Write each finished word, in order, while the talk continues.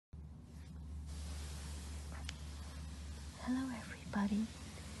Hello everybody,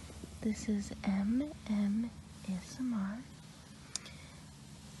 this is ASMR,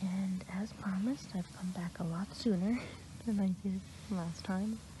 and as promised, I've come back a lot sooner than I did last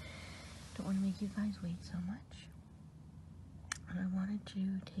time. Don't want to make you guys wait so much, and I wanted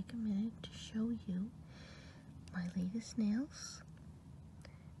to take a minute to show you my latest nails.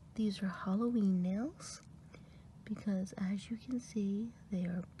 These are Halloween nails because, as you can see, they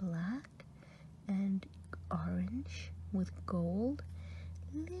are black and orange with gold,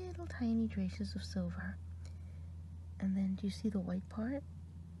 little tiny traces of silver. And then do you see the white part?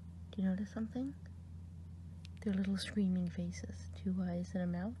 Do you notice something? They're little screaming faces, 2 eyes and a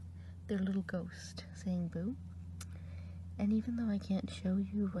mouth. They're a little ghost saying boo. And even though I can't show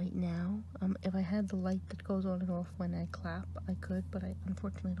you right now, if I had the light that goes on and off when I clap, I could, but I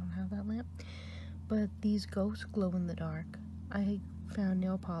unfortunately don't have that lamp. But these ghosts glow in the dark. I found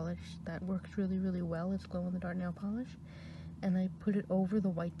nail polish that works really, really well. It's glow in the dark nail polish. And I put it over the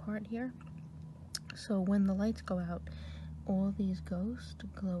white part here. So when the lights go out, all these ghosts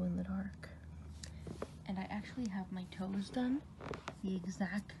glow in the dark. And I actually have my toes done the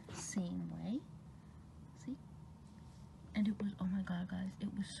exact same way. See? And it was, oh my god guys, it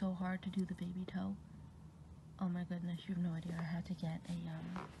was so hard to do the baby toe. Oh my goodness, you have no idea. I had to get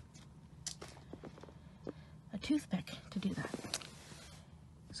a toothpick to do that.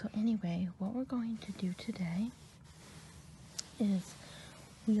 So anyway, what we're going to do today is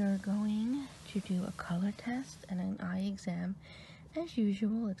we are going to do a color test and an eye exam. As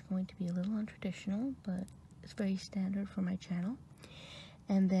usual, it's going to be a little untraditional, but it's very standard for my channel.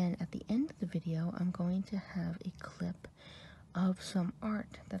 And then at the end of the video, I'm going to have a clip of some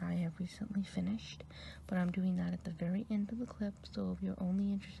art that I have recently finished, but I'm doing that at the very end of the clip. So if you're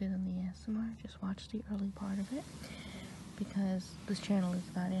only interested in the ASMR, just watch the early part of it, because this channel is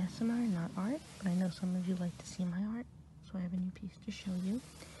about ASMR, not art, but I know some of you like to see my art, so I have a new piece to show you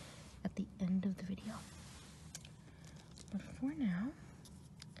at the end of the video. But for now,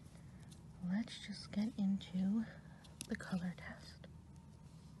 let's just get into the color test.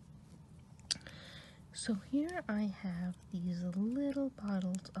 So here I have these little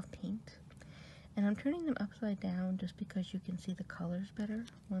bottles of paint, and I'm turning them upside down just because you can see the colors better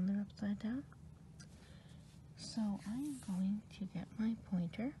when they're upside down. So I'm going to get my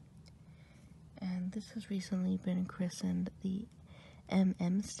pointer, and this has recently been christened the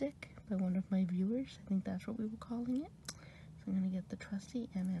stick by one of my viewers. I think that's what we were calling it. So I'm going to get the trusty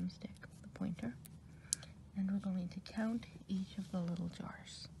stick, the pointer, and we're going to count each of the little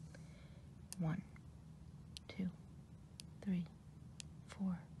jars. 1, 2, 3,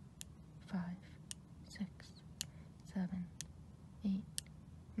 4, 5, 6, 7, 8,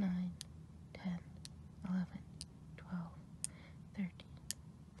 9, 10, 11, 12, 13,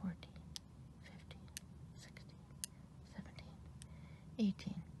 14, 15, 16, 17,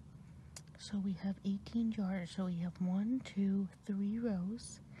 18. So we have 18 jars. So we have 1, 2, 3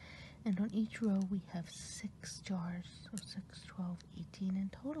 rows, and on each row we have 6 jars. So 6, 12, 18 in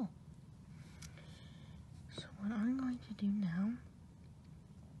total. So what I'm going to do now,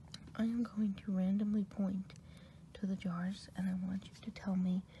 I am going to randomly point to the jars, and I want you to tell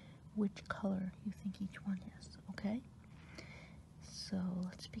me which color you think each one is, okay? So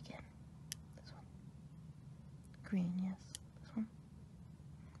let's begin. This one. Green, yes. This one.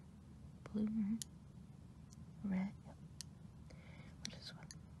 Blue, red, yep. What is this one?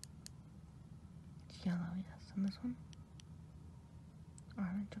 It's yellow, yes. And this one?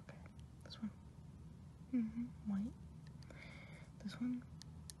 Orange, okay. This one? White. This one?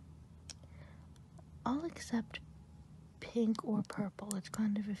 I'll accept pink or purple. It's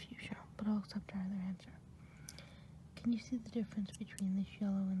kind of a fuchsia, but I'll accept either answer. Can you see the difference between this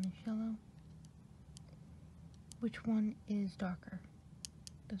yellow and this yellow? Which one is darker?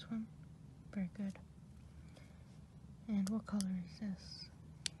 This one? Very good. And what color is this?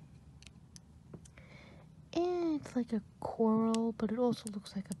 And it's like a coral, but it also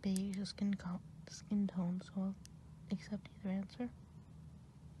looks like a beige skin tone, so I'll accept either answer.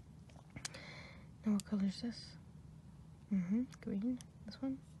 Now what color is this? Green. This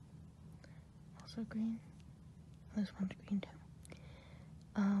one? Also green. This one's green too.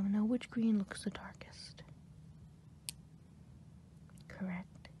 Now which green looks the darkest?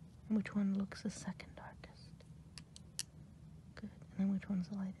 Correct. And which one looks the second darkest? Good. And then which one's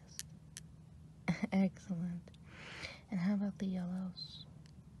the lightest? Excellent. And how about the yellows?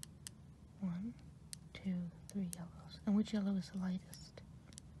 1, 2, 3 yellows. And which yellow is the lightest?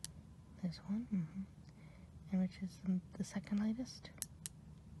 This one. And which is the second lightest?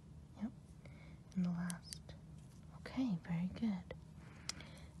 Yep. And the last. Okay, very good.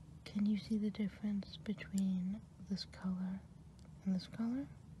 Can you see the difference between this color and this color?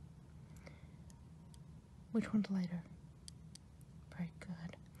 Which one's lighter? Very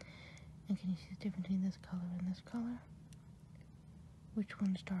good. And can you see the difference between this color and this color? Which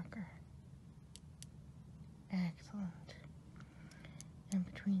one's darker? Excellent. And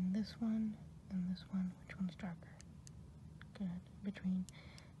between this one and this one, which one's darker? Good. Between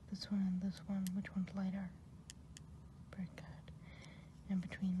this one and this one, which one's lighter? Very good. And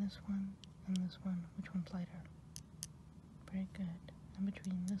between this one and this one, which one's lighter? Very good. And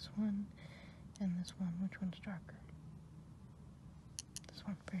between this one and this one, which one's darker? This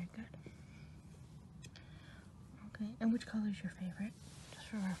one. Very good. Okay, and which color is your favorite? Just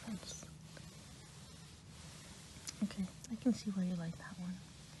for reference. Okay, I can see why you like that one.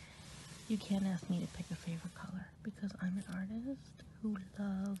 You can't ask me to pick a favorite color because I'm an artist who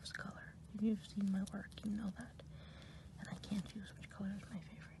loves color. If you've seen my work, you know that. And I can't choose which color is my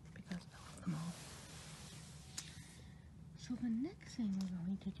favorite because I love them all. So the next thing we're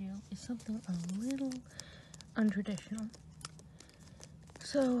going to do is something a little untraditional.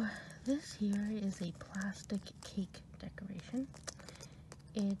 So this here is a plastic cake decoration.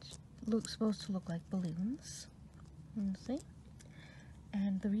 It's supposed to look like balloons. You see?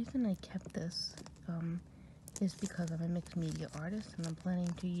 And the reason I kept this is because I'm a mixed media artist and I'm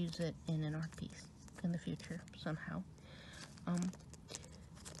planning to use it in an art piece in the future somehow.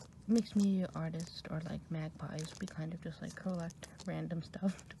 Mixed media artists or like magpies, we kind of just like collect random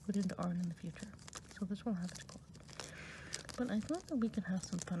stuff to put into art in the future. So this will have its clothes. But I thought that we could have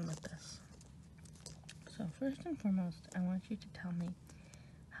some fun with this. So first and foremost, I want you to tell me,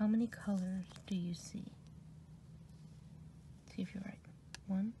 how many colors do you see? See if you're right.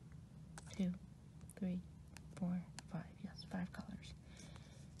 1, 2, 3, 4, 5. Yes, 5 colors.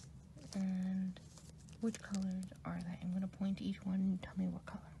 And which colors are they? I'm going to point to each one and you tell me what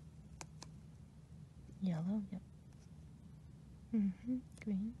color. Yellow, yep.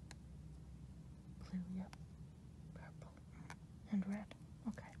 Green. Blue, yep. Purple. And red.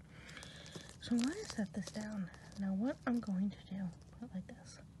 Okay. So I'm going to set this down. Now what I'm going to do, put it like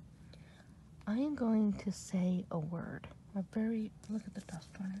this. I am going to say a word. Look at the dust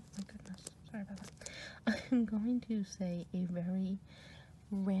on it. My goodness. Sorry about that. I'm going to say a very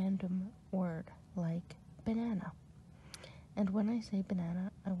random word, like banana. And when I say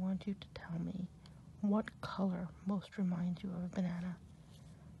banana, I want you to tell me what color most reminds you of a banana.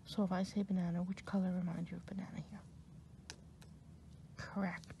 So if I say banana, which color reminds you of banana here?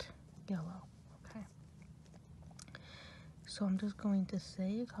 Correct. Yellow. Okay. So I'm just going to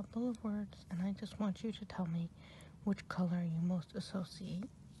say a couple of words, and I just want you to tell me which color you most associate,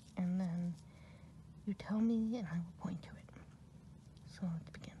 and then you tell me and I will point to it. So let's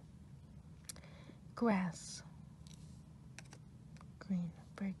begin. Grass. Green.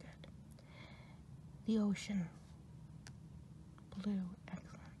 Very good. The ocean. Blue.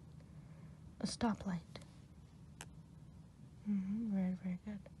 Excellent. A stoplight. Red. Very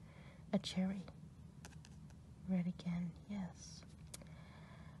good. A cherry. Red again. Yes.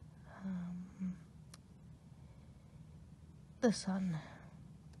 The sun.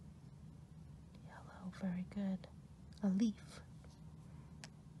 Yellow. Very good. A leaf.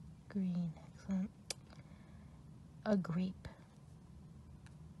 Green. Excellent. A grape.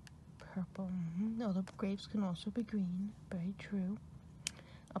 Purple. No, the grapes can also be green. Very true.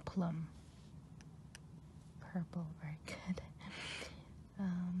 A plum. Purple. Very good.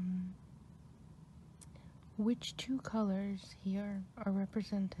 Which two colors here are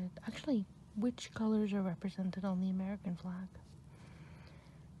represented? Actually, which colors are represented on the American flag?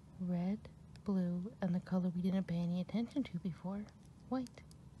 Red, blue, and the color we didn't pay any attention to before, white.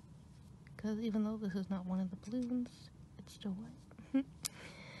 Because even though this is not one of the balloons, it's still white.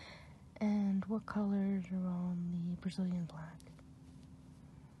 And what colors are on the Brazilian flag?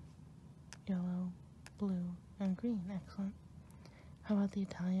 Yellow, blue, and green. Excellent. How about the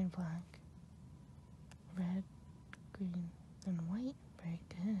Italian flag? Red, green, and white. Very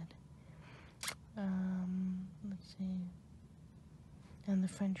good. Let's see. And the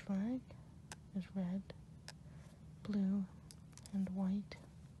French flag is red, blue, and white.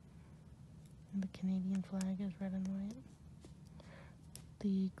 And the Canadian flag is red and white.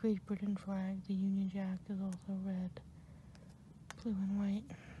 The Great Britain flag, the Union Jack, is also red, blue, and white.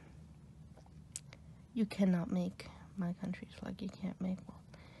 You cannot make my country's flag. You can't make,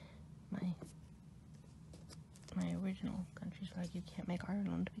 well, my original country's flag. You can't make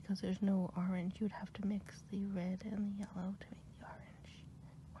Ireland because there's no orange. You would have to mix the red and the yellow to make the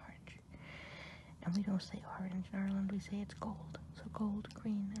orange. And we don't say orange in Ireland, we say it's gold. So gold,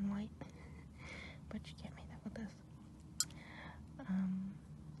 green, and white. But you can't make that with this.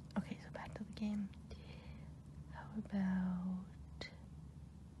 Okay, so back to the game. How about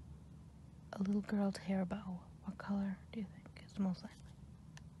a little girl's hair bow. What color do you think is most likely?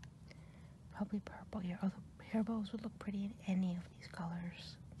 Probably purple. Yeah, although hair bows would look pretty in any of these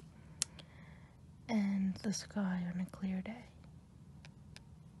colors. And the sky on a clear day.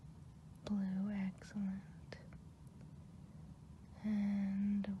 Blue, excellent.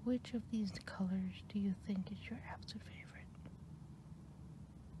 And which of these colors do you think is your absolute favorite?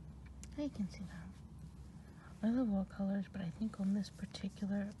 I can see that. I love all colors, but I think on this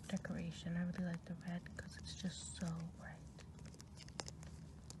particular decoration, I really like the red because it's just so bright.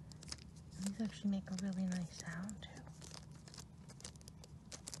 And these actually make a really nice sound too.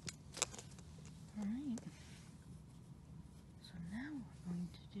 Alright. So now what we're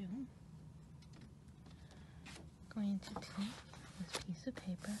going to take this piece of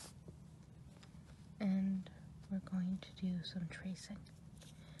paper and we're going to do some tracing.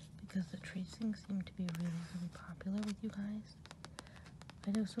 Because the tracing seemed to be really popular with you guys.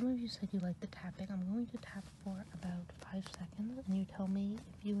 I know some of you said you like the tapping. I'm going to tap for about 5 seconds and you tell me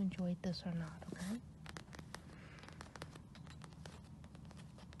if you enjoyed this or not, okay?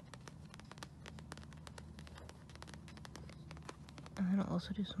 And then I'll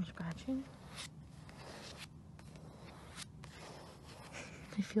also do some scratching.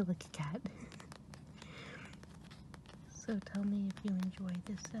 I feel like a cat. So tell me if you enjoy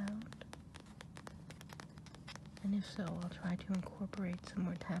this sound. And if so, I'll try to incorporate some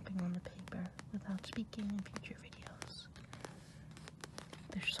more tapping on the paper without speaking in future videos.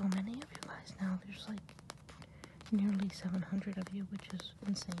 There's so many of you guys now. There's like nearly 700 of you, which is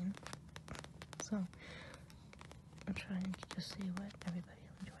insane. So I'm trying to just see what everybody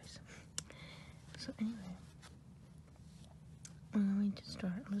enjoys. So anyway, I'm going to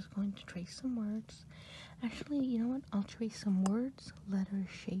start. I'm just going to trace some words. Actually, you know what? I'll trace some words, letters,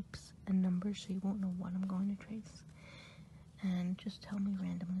 shapes, and numbers so you won't know what I'm going to trace. And just tell me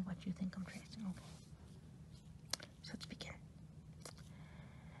randomly what you think I'm tracing, okay? So let's begin.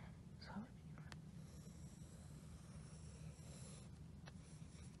 So,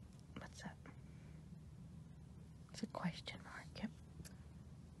 what's that? It's a question mark, yep.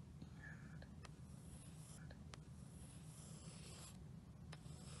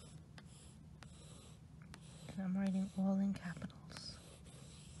 And I'm writing all in capitals.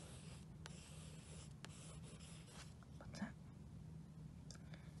 What's that?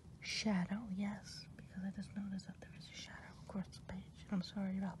 Shadow, yes, because I just noticed that there is a shadow across the page. I'm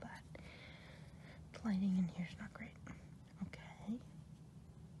sorry about that. The lighting in here is not great. Okay.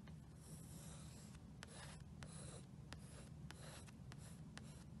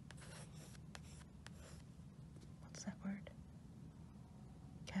 What's that word?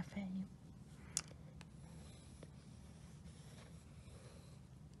 Cafe.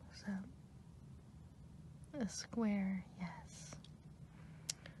 What's that? A square, yes.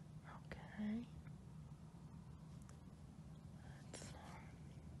 Okay.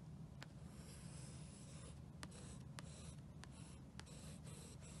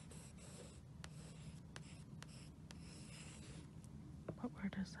 What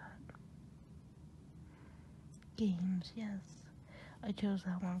word is that? Games, yes. I chose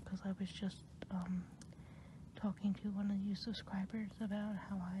that one because I was just talking to one of you subscribers about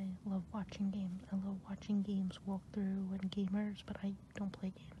how I love watching games. I love watching games walk through and gamers, but I don't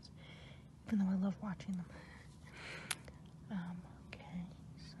play games, even though I love watching them. Okay,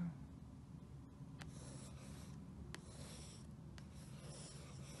 so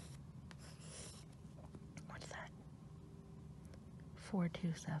what's that?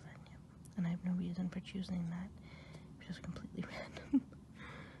 427, yep. And I have no reason for choosing that. It's just completely random.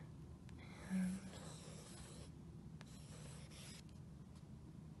 And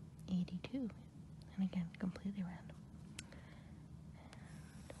 82, and again, completely random.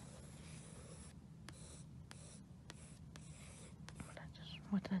 And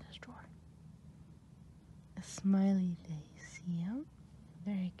what did I just draw? A smiley face, yeah.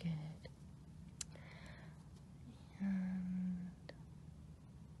 Very good. And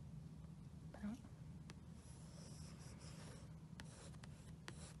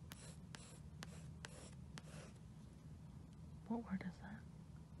what word is that?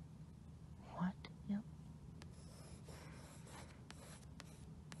 What? Yep.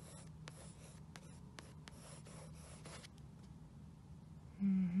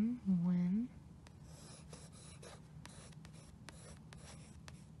 When?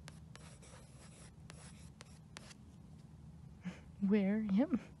 Where? Yep.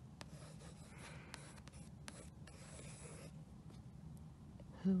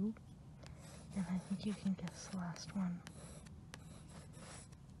 Who? And I think you can guess the last one.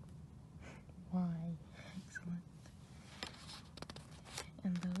 Why? Excellent.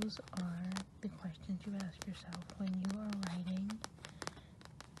 are the questions you ask yourself when you are writing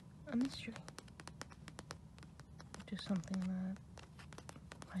a mystery, which is something that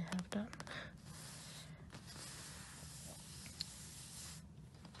I have done.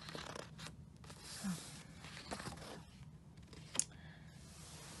 So,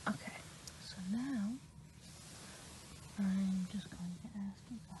 okay, so now I'm just going to ask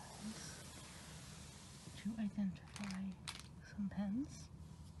you guys to identify some pens.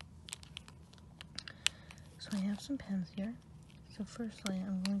 So I have some pens here. So firstly,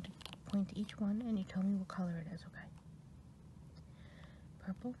 I'm going to point to each one and you tell me what color it is, okay?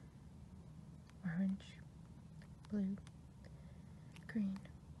 Purple, orange, blue, green,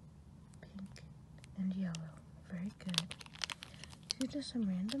 pink, and yellow. Very good. These are some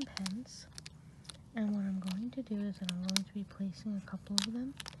random pens. And what I'm going to do is that I'm going to be placing a couple of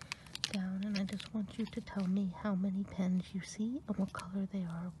them down, and I just want you to tell me how many pens you see and what color they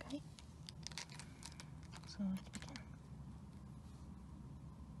are, okay? So let's begin.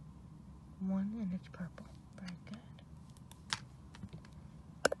 1 and it's purple. Very good.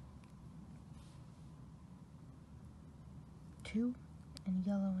 2 and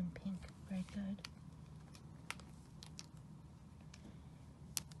yellow and pink. Very good.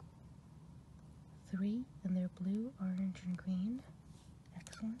 3 and they're blue, orange, and green.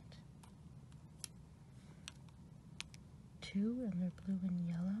 Excellent. 2 and they're blue and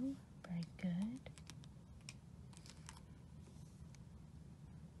yellow. Very good.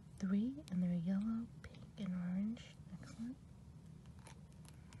 3 and they're yellow, pink, and orange. Excellent.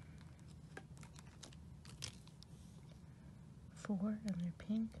 4 and they're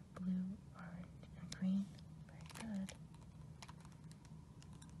pink, blue, orange, and green. Very good.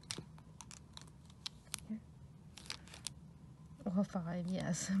 Here. All 5,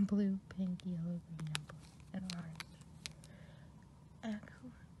 yes. Blue, pink, yellow, green, and orange.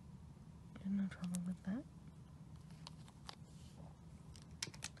 Excellent. You're no trouble with that.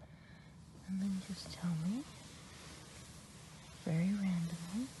 And then just tell me, very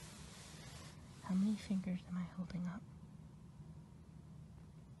randomly, how many fingers am I holding up?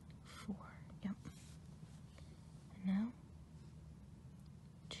 4, yep. And now,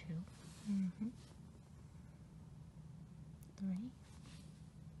 2, 3,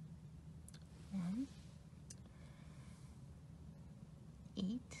 1,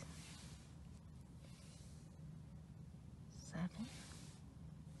 8, 7,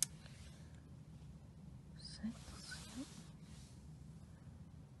 6, yep.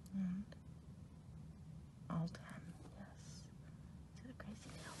 And all 10, yes. To the crazy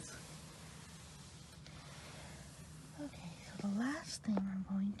nails. Okay, so the last thing I'm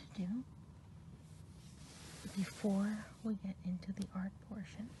going to do before we get into the art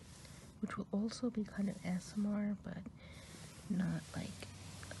portion, which will also be kind of ASMR, but not like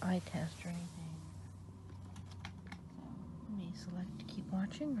eye test or anything. So you may select to keep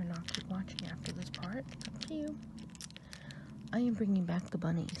watching or not keep watching after this part. It's up to you. I am bringing back the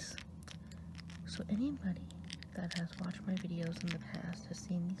bunnies. So anybody that has watched my videos in the past has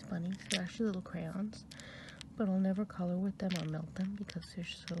seen these bunnies. They're actually little crayons, but I'll never color with them or melt them because they're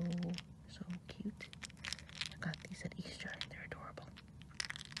so cute. I got these at Easter. They're adorable.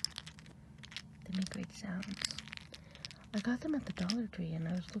 They make great sounds. I got them at the Dollar Tree and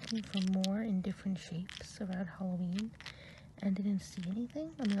I was looking for more in different shapes around Halloween and didn't see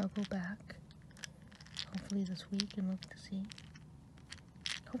anything. I mean, I'll go back hopefully this week and look to see.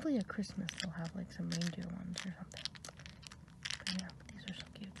 Hopefully at Christmas they'll have like some reindeer ones or something. But yeah, but these are so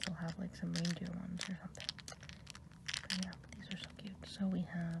cute. They'll have like some reindeer ones or something. But yeah, but these are so cute. So we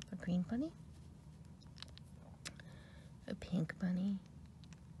have a green bunny, a pink bunny,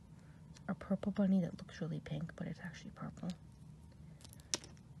 a purple bunny that looks really pink, but it's actually purple.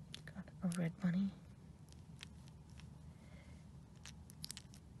 Got a red bunny,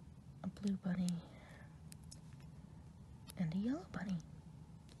 a blue bunny, and a yellow bunny.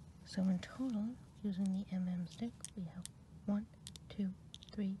 So in total, using the stick, we have 1, 2,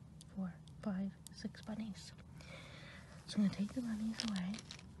 3, 4, 5, 6 bunnies. So I'm going to take the bunnies away,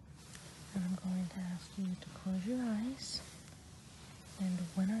 and I'm going to ask you to close your eyes, and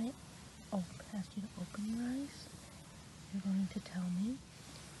when I ask you to open your eyes, you're going to tell me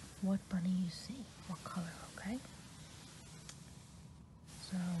what bunny you see, what color, okay?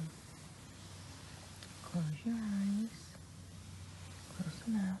 So, close your eyes, close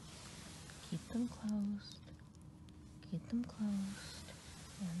them out, keep them closed,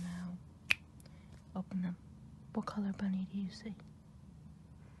 and now open them. What color bunny do you see?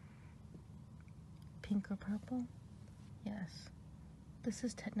 Pink or purple? Yes. This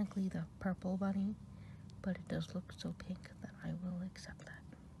is technically the purple bunny, but it does look so pink that I will accept that.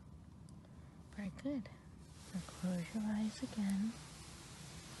 Very good. Now close your eyes again.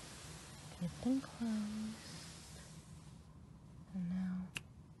 Keep them closed. And now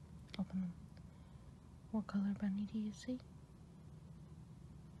open them. What color bunny do you see?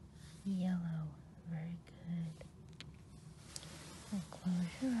 Yellow. Very good. Now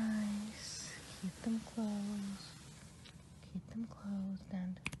close your eyes. Keep them closed. Keep them closed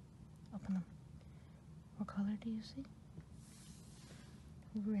and open them. What color do you see?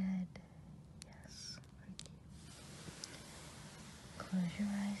 Red. Yes. Very cute. Close your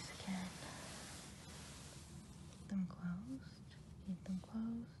eyes again. Keep them closed. Keep them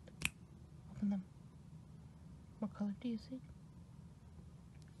closed. Open them. What color do you see?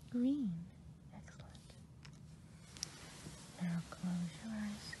 Green. Excellent. Now close your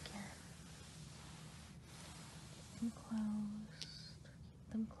eyes again. Keep them closed.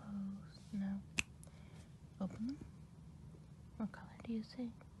 Keep them closed. Now open them. What color do you see?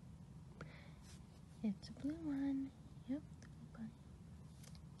 It's a blue one. Yep, the blue bunny.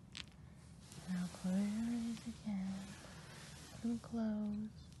 Now close your eyes again. Keep them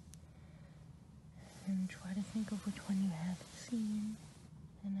closed. And try to think of which one you haven't seen.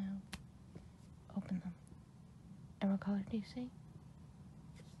 And now open them. And what color do you see?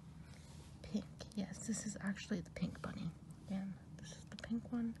 Pink. Yes, this is actually the pink bunny. Again, this is the pink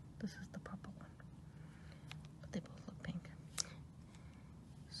one. This is the purple one. But they both look pink.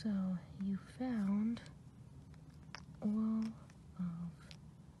 So you found all of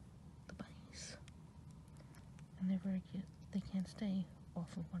the bunnies. And they're very cute. They can't stay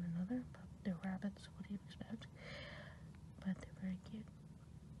off of one another, but they're rabbits. What do you expect? But they're very cute.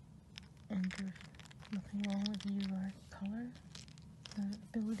 And there's nothing wrong with your color,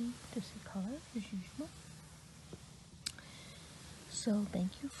 ability to see color as usual. So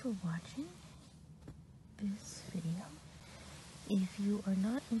thank you for watching this video. If you are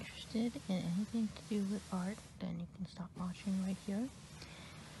not interested in anything to do with art, then you can stop watching right here.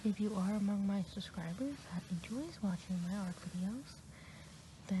 If you are among my subscribers that enjoys watching my art videos,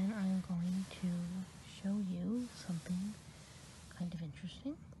 then I'm going to show you something kind of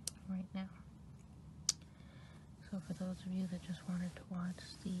interesting right now. So for those of you that just wanted to watch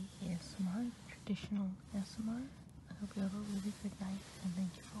the ASMR, traditional ASMR, I hope you have a really good night and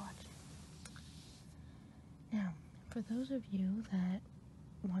thank you for watching. Now, for those of you that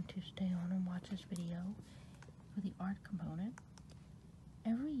want to stay on and watch this video for the art component,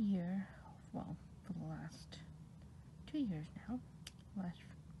 every year, well, for the last 2 years now,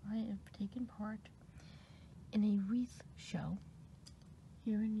 I have taken part in a wreath show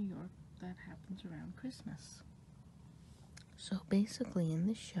here in New York that happens around Christmas. So basically in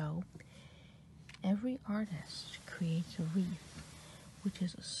this show, every artist creates a wreath, which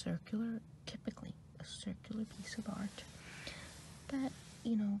is a circular, typically a circular piece of art that,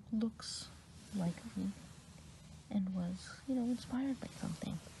 looks like a wreath and was, inspired by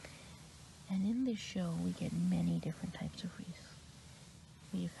something. And in this show, we get many different types of wreaths.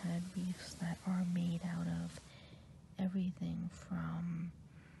 We've had wreaths that are made out of everything from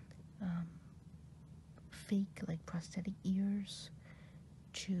fake, like prosthetic ears,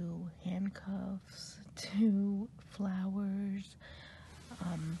 to handcuffs, to flowers.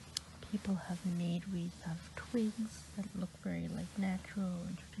 People have made wreaths out of twigs that look very like natural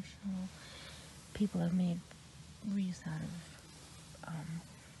and traditional. People have made wreaths out of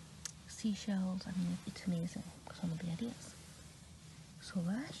seashells. I mean, it's amazing, some of the ideas. So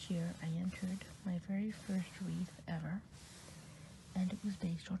last year I entered my very first wreath ever, and it was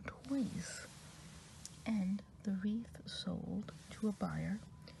based on toys. And the wreath sold to a buyer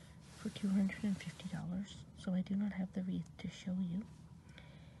for $250. So I do not have the wreath to show you,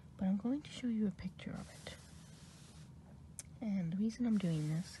 but I'm going to show you a picture of it. And the reason I'm doing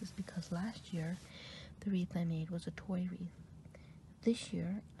this is because last year the wreath I made was a toy wreath. This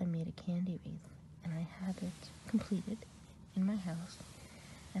year I made a candy wreath, and I have it completed in my house,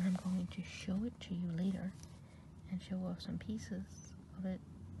 and I'm going to show it to you later and show off some pieces of it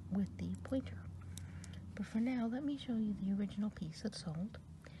with the pointer. But for now, let me show you the original piece that sold.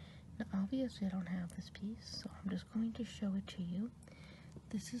 Now obviously I don't have this piece, so I'm just going to show it to you.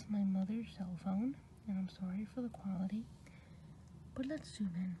 This is my mother's cell phone, and I'm sorry for the quality, but let's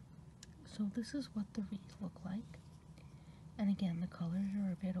zoom in. So this is what the wreath looked like. And again, the colors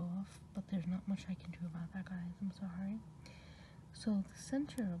are a bit off, but there's not much I can do about that, guys. I'm sorry. So the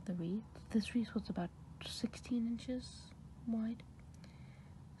center of the wreath, this wreath was about 16 inches wide.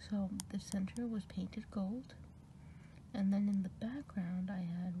 So the center was painted gold. And then in the background, I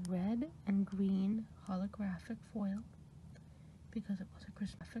had red and green holographic foil because it was a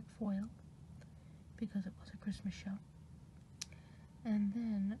Christmas show. And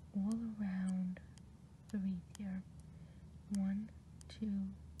then all around the wreath here, 1, 2,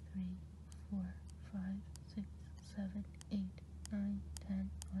 3, 4, 5, 6, 7, 8, 9, 10,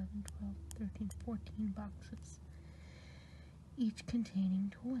 11, 12, 13, 14 boxes, each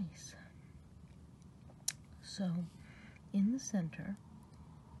containing toys. So in the center,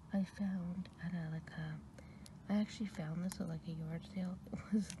 I found at I actually found this at like a yard sale. It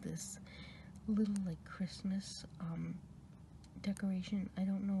was this little like Christmas decoration. I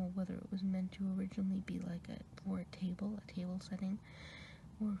don't know whether it was meant to originally be like for a table setting,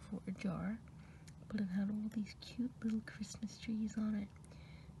 or for a jar, but it had all these cute little Christmas trees on it.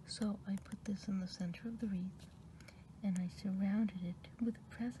 So I put this in the center of the wreath, and I surrounded it with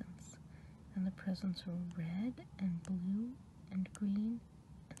presents. And the presents are red and blue and green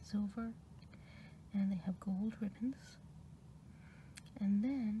and silver, and they have gold ribbons. And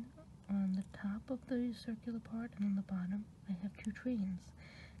then on the top of the circular part and on the bottom, I have two trains,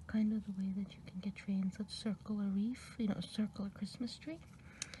 kind of the way that you can get trains that circle a wreath, circle a Christmas tree.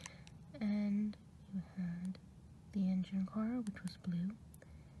 And you had the engine car, which was blue,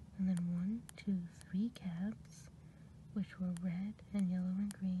 and then 1, 2, 3 cabs, which were red and yellow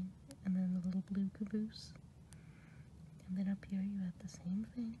and green, and then the little blue caboose. And then up here you have the same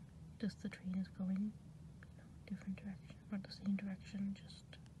thing, just the train is going, different direction, or the same direction, just,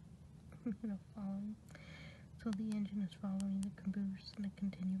 following. So the engine is following the caboose in a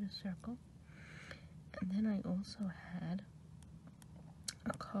continuous circle. And then I also had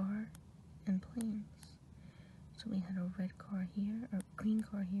a car and planes. So we had a red car here, a green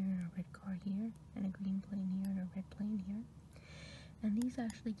car here, and a red car here, and a green plane here, and a red plane here. And these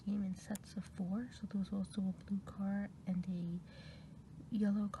actually came in sets of 4, so there was also a blue car and a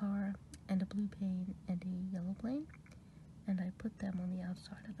yellow car and a blue plane and a yellow plane. And I put them on the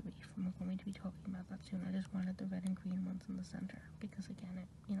outside of the wreath. I'm going to be talking about that soon. I just wanted the red and green ones in the center because, again, it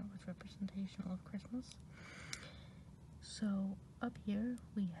was representational of Christmas. So up here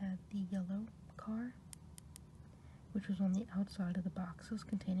we had the yellow car, which was on the outside of the boxes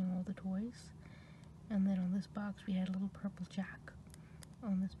containing all the toys. And then on this box we had a little purple jack.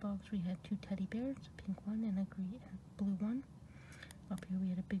 On this box we had 2 teddy bears, a pink one and a green and blue one. Up here we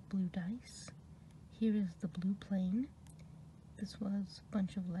had a big blue dice. Here is the blue plane. This was a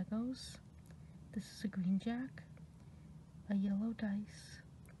bunch of Legos. This is a green jack, a yellow dice.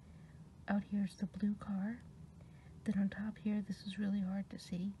 Out here is the blue car. Then on top here, this is really hard to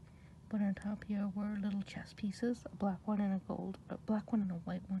see, but on top here were little chess pieces, a black one and a black one and a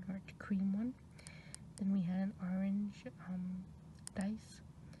white one, or a cream one. Then we had an orange dice.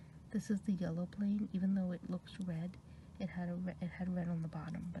 This is the yellow plane. Even though it looks red, it had red on the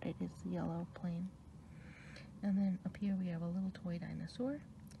bottom, but it is the yellow plane. And then up here we have a little toy dinosaur.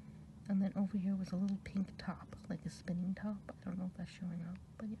 And then over here was a little pink top, like a spinning top. I don't know if that's showing up,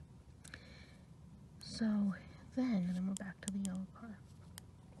 but yeah. So then we're back to the yellow car.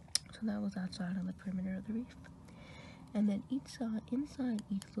 So that was outside on the perimeter of the wreath. And then inside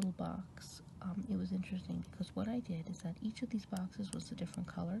each little box, it was interesting because what I did is that each of these boxes was a different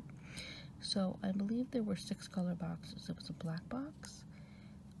color. So I believe there were 6 color boxes. It was a black box.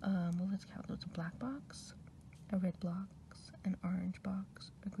 Well, let's count. There was a black box, a red box, an orange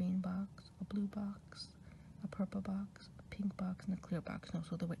box, a green box, a blue box, a purple box, a pink box, and a clear box. No,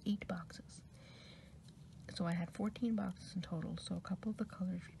 so there were 8 boxes. So I had 14 boxes in total, so a couple of the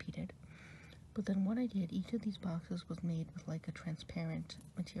colors repeated. But then what I did, each of these boxes was made with like a transparent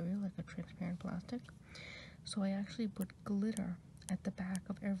material, like a transparent plastic. So I actually put glitter at the back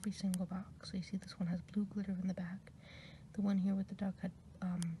of every single box. So you see this one has blue glitter in the back. The one here with the duck had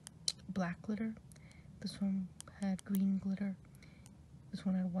black glitter. This one had green glitter. This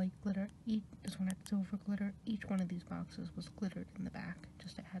one had white glitter. This one had silver glitter. Each one of these boxes was glittered in the back,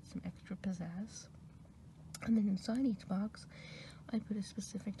 just to add some extra pizzazz. And then inside each box, I put a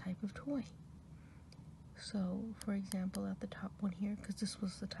specific type of toy. So, for example, at the top one here, because this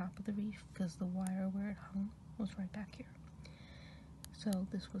was the top of the wreath, because the wire where it hung was right back here. So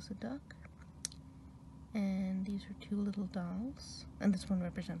this was a duck, and these are 2 little dolls, and this one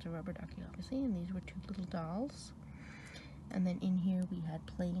represents a rubber ducky, obviously, and these were 2 little dolls. And then in here we had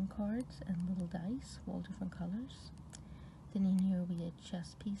playing cards and little dice, all different colors. Then in here we had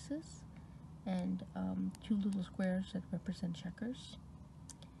chess pieces, and 2 little squares that represent checkers.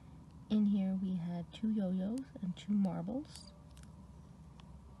 In here we had 2 yo-yos and 2 marbles.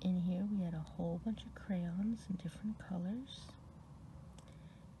 In here we had a whole bunch of crayons in different colors.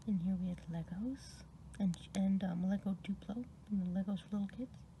 In here we had Legos and Lego Duplo, Legos for little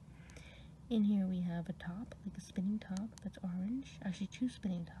kids. In here we have a top, like a spinning top that's orange, actually 2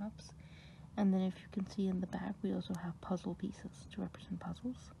 spinning tops. And then if you can see in the back, we also have puzzle pieces to represent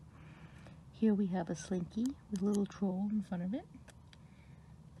puzzles. Here we have a slinky with a little troll in front of it.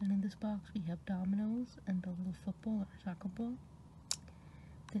 Then in this box we have dominoes and a little football or soccer ball.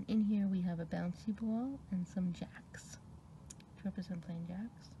 Then in here we have a bouncy ball and some jacks to represent playing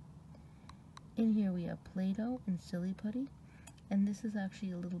jacks. In here we have Play-Doh and Silly Putty. And this is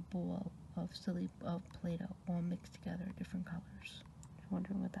actually a little ball of Play-Doh all mixed together, different colors. Just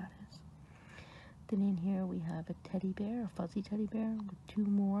wondering what that is. Then in here we have a teddy bear, a fuzzy teddy bear, with 2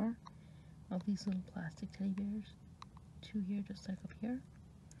 more of these little plastic teddy bears. 2 here, just like up here.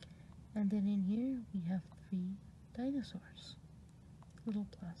 And then in here we have 3 dinosaurs. Little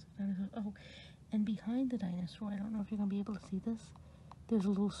plastic dinosaurs. Oh, and behind the dinosaur, I don't know if you're going to be able to see this, there's a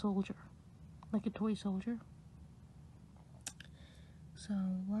little soldier, like a toy soldier. So,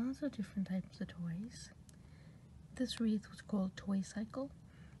 lots of different types of toys. This wreath was called Toy Cycle,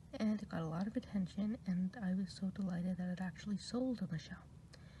 and it got a lot of attention, and I was so delighted that it actually sold on the shelf.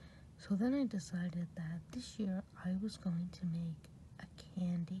 So then I decided that this year I was going to make a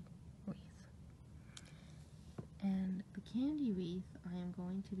candy wreath. And the candy wreath, I am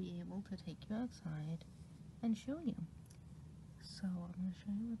going to be able to take you outside and show you. So I'm going to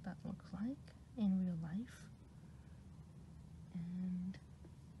show you what that looks like in real life. And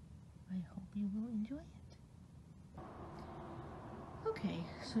I hope you will enjoy it. Okay,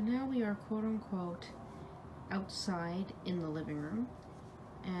 so now we are quote-unquote outside in the living room,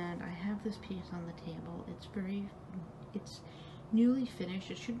 and I have this piece on the table. It's newly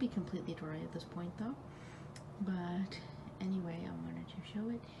finished. It should be completely dry at this point though, but anyway, I wanted to show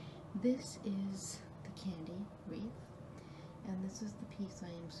it. This is the candy wreath, and this is the piece I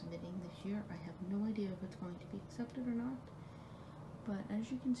am submitting this year. I have no idea if it's going to be accepted or not, but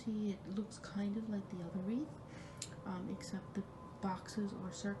as you can see, it looks kind of like the other wreath, except the boxes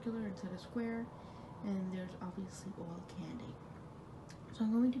are circular instead of square, and there's obviously all candy. So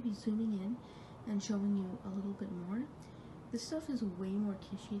I'm going to be zooming in and showing you a little bit more. This stuff is way more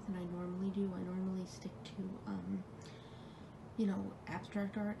kitschy than I normally do. I normally stick to, you know,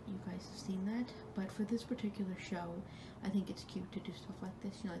 abstract art. You guys have seen that. But for this particular show, I think it's cute to do stuff like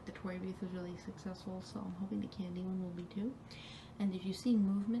this. You know, like the toy wreath was really successful, so I'm hoping the candy one will be too. And if you see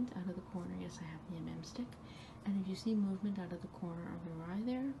movement out of the corner, yes, I have the M&M stick. And if you see movement out of the corner of your eye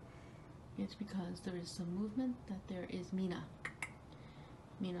there, it's because there is some movement, that there is Mina.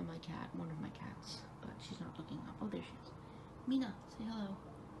 Mina, my cat, one of my cats, but she's not looking up. Oh, there she is. Mina, say hello.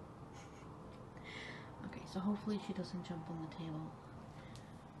 Okay, so hopefully she doesn't jump on the table.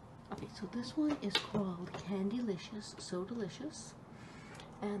 Okay, so this one is called Candylicious, So Delicious.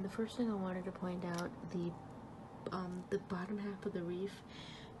 And the first thing I wanted to point out, the bottom half of the wreath.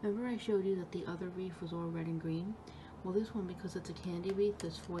 Remember I showed you that the other wreath was all red and green? Well, this one, because it's a candy wreath,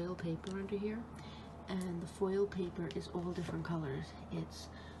 there's foil paper under here. And the foil paper is all different colors. It's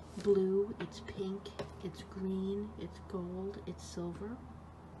blue, it's pink, it's green, it's gold, it's silver.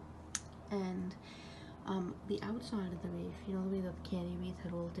 And the outside of the wreath, you know the way that the candy wreath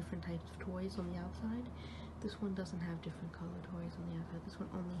had all different types of toys on the outside? This one doesn't have different colored toys on the outside. This one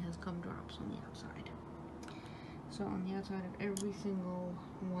only has gumdrops on the outside. So on the outside of every single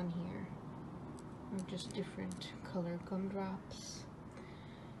one here are just different color gumdrops.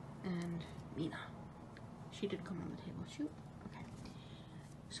 And Mina. She did come on the table. Shoot. Okay.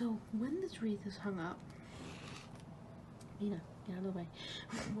 So when this wreath is hung up, Mina, get out of the way.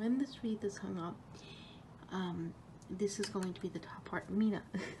 When this wreath is hung up, this is going to be the top part. Mina,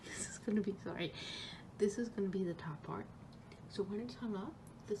 this is going to be, sorry. This is going to be the top part. So when it's hung up,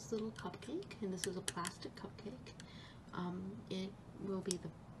 this little cupcake, and this is a plastic cupcake, it will be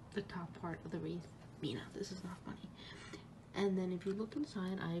the top part of the wreath. Mina, this is not funny. And then if you look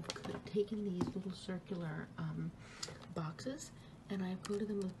inside, I've taken these little circular boxes, and I've coated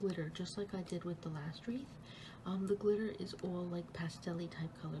them with glitter, just like I did with the last wreath. The glitter is all like pastel-y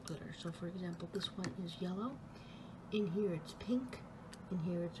type color glitter. So for example, this one is yellow. In here it's pink. In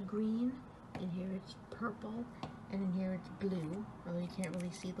here it's green. In here it's purple. And in here it's blue. Although you can't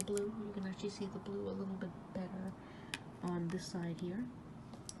really see the blue. You can actually see the blue a little bit better on this side here.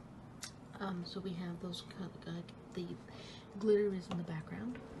 So we have those, the glitter is in the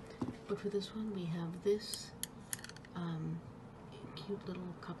background. But for this one, we have this cute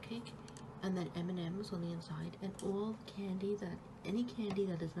little cupcake, and then M&Ms on the inside, and all candy that, any candy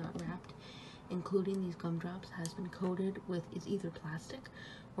that is not wrapped, including these gumdrops, has been coated with, is either plastic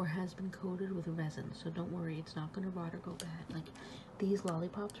or has been coated with resin. So don't worry, it's not going to rot or go bad. Like, these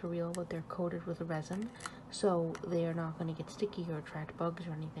lollipops are real, but they're coated with resin, so they are not going to get sticky or attract bugs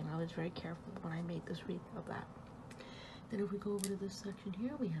or anything. I was very careful when I made this wreath of that. Then if we go over to this section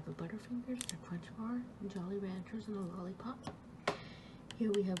here, we have a Butterfingers, a Crunch Bar, Jolly Ranchers, and a Lollipop.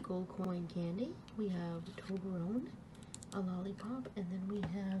 Here we have Gold Coin Candy, we have Toblerone, a Lollipop, and then we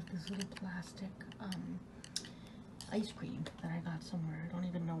have this little plastic ice cream that I got somewhere. I don't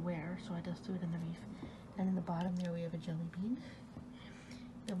even know where, so I just threw it in the reef. And in the bottom there we have a jelly bean.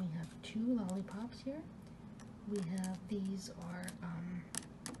 Then we have 2 lollipops here. We have, these are,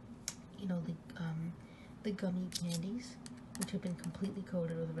 you know, the gummy candies, which have been completely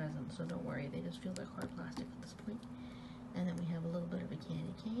coated with resin, so don't worry, they just feel like hard plastic at this point. And then we have a little bit of a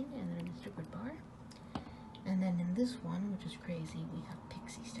candy cane, and then a Mr. Good Bar. And then in this one, which is crazy, we have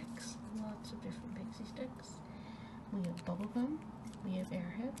pixie sticks. Lots of different pixie sticks. We have bubblegum, we have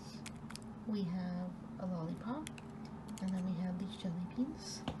airheads, we have a lollipop, and then we have these jelly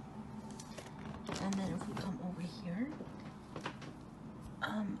beans. And then if we come over here,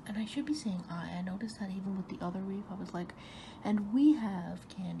 and I should be saying I noticed that even with the other reef, I was like, and we have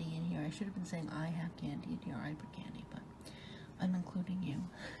candy in here. I should have been saying I have candy in here, I put candy, but I'm including you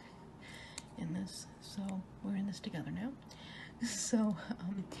in this. So we're in this together now. So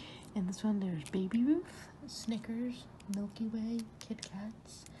in this one there's Baby Ruth, Snickers, Milky Way, Kit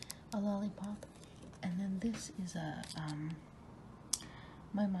Kats, a lollipop, and then this is a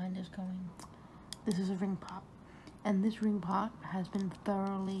my mind is going, this is a ring pop, and this ring pop has been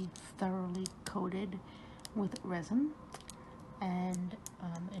thoroughly coated with resin, and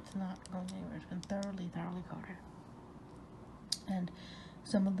it's not going anywhere. It's been thoroughly coated, and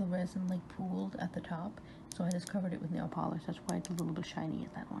some of the resin like pooled at the top, so I just covered it with nail polish. That's why it's a little bit shiny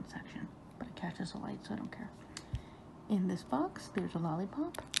at that one section, but it catches the light, so I don't care. In this box there's a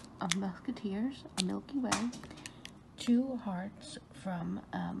lollipop, a Musketeers, a Milky Way, 2 hearts from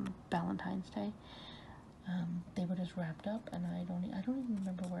Valentine's Day. They were just wrapped up, and I don't even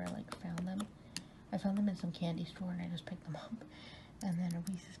remember where I like found them. I found them in some candy store, and I just picked them up. And then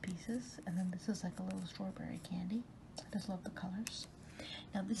a Reese's Pieces, and then this is like a little strawberry candy. I just love the colors.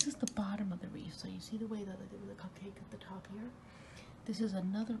 Now this is the bottom of the reef, so you see the way that I did the cupcake at the top here. This is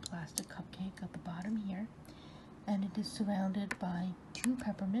another plastic cupcake at the bottom here, and it is surrounded by 2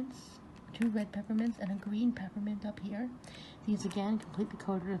 peppermints, 2 red peppermints, and a green peppermint up here. These again completely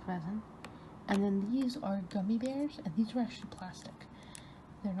coated with resin. And then these are gummy bears, and these are actually plastic.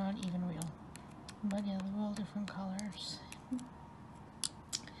 They're not even real. But yeah, they're all different colors.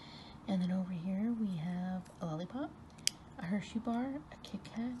 And then over here we have a lollipop, a Hershey bar, a Kit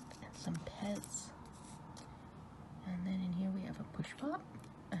Kat, and some Pez. And then in here we have a Push Pop,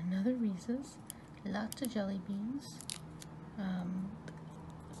 another Reese's, lots of jelly beans,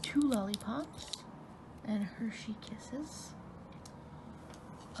 2 lollipops, and Hershey Kisses.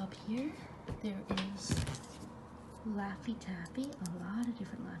 Up here there is Laffy Taffy, a lot of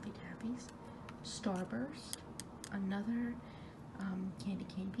different Laffy Taffies, Starburst, another candy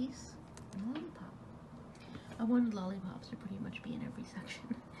cane piece, and a lollipop. I wanted lollipops to pretty much be in every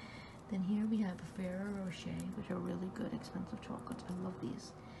section. Then here we have Ferrero Rocher, which are really good, expensive chocolates. I love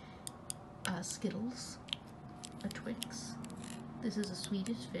these. Skittles, a Twix. This is a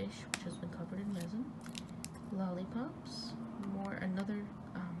Swedish Fish, which has been covered in resin. Lollipops, another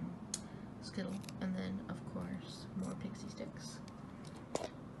Skittle, and then of course more pixie sticks.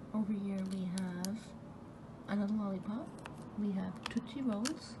 Over here we have another lollipop. We have Tootsie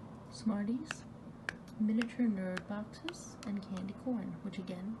Rolls, Smarties, miniature nerd boxes, and candy corn, which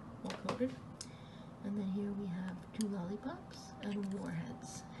again, all coated. And then here we have 2 lollipops and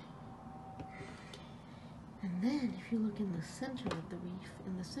warheads. And then if you look in the center of the reef,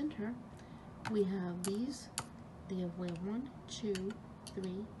 in the center we have these. We have 1, 2,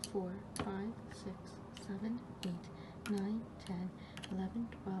 3, 4, 5, 6, 7, 8, 9, 10, 11,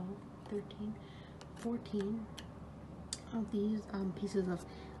 12, 13, 14 of these pieces of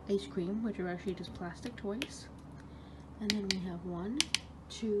ice cream, which are actually just plastic toys. And then we have 1,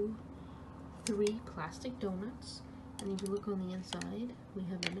 2, 3 plastic donuts. And if you look on the inside, we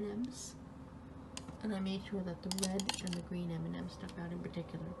have M&Ms. And I made sure that the red and the green M&Ms stuck out in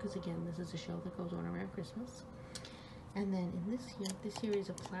particular, because again, this is a show that goes on around Christmas. And then in this here is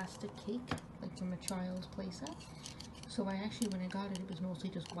a plastic cake, like from a child's playset. So I actually, when I got it, it was mostly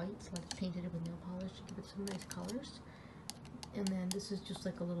just white, so I just painted it with nail polish to give it some nice colors. And then this is just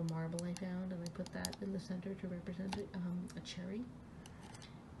like a little marble I found, and I put that in the center to represent it, a cherry.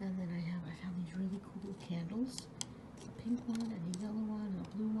 And then I found these really cool candles, a pink one, and a yellow one, and a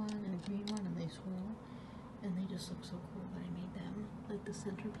blue one, and a green one, and they swirl. And they just look so cool that I made them like the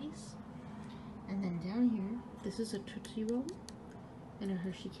centerpiece. And then down here, this is a Tootsie Roll and a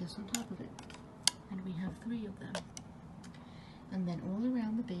Hershey Kiss on top of it. And we have 3 of them. And then all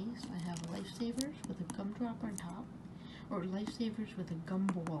around the base, I have Lifesavers with a gumdrop on top, or lifesavers with a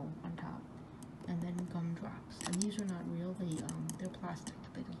gumball on top, and then gumdrops. And these are not real, they're plastic,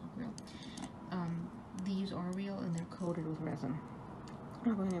 they don't look real. These are real and they're coated with resin.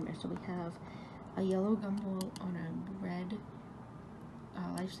 So we have a yellow gumball on a red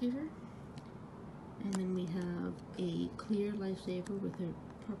lifesaver, and then we have a clear lifesaver with a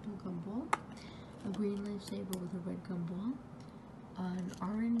purple gumball, a green lifesaver with a red gumball, an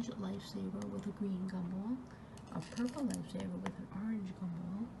orange lifesaver with a green gumball, a purple lifesaver with an orange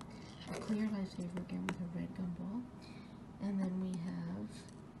gumball, a clear lifesaver again with a red gumball, and then we have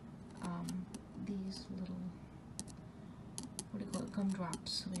these little, what do you call it,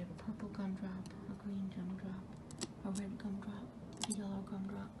 gumdrops. So we have a purple gumdrop, a green gumdrop, a red gumdrop, a yellow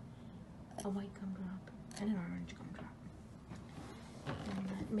gumdrop, a white gumdrop, and an orange gumdrop. And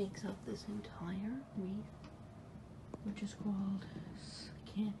that makes up this entire wreath, which is called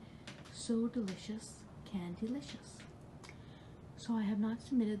So Delicious Candylicious. So I have not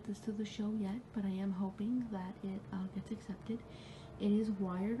submitted this to the show yet, but I am hoping that it gets accepted. It is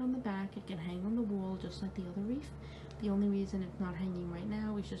wired on the back. It can hang on the wall just like the other wreath. The only reason it's not hanging right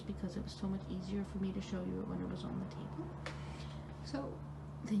now is just because it was so much easier for me to show you it when it was on the table. So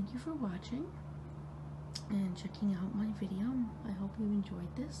thank you for watching and checking out my video. I hope you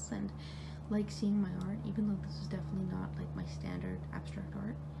enjoyed this and like seeing my art, even though this is definitely not like my standard abstract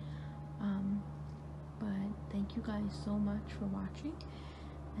art. But thank you guys so much for watching,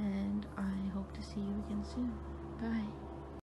 and I hope to see you again soon. Bye.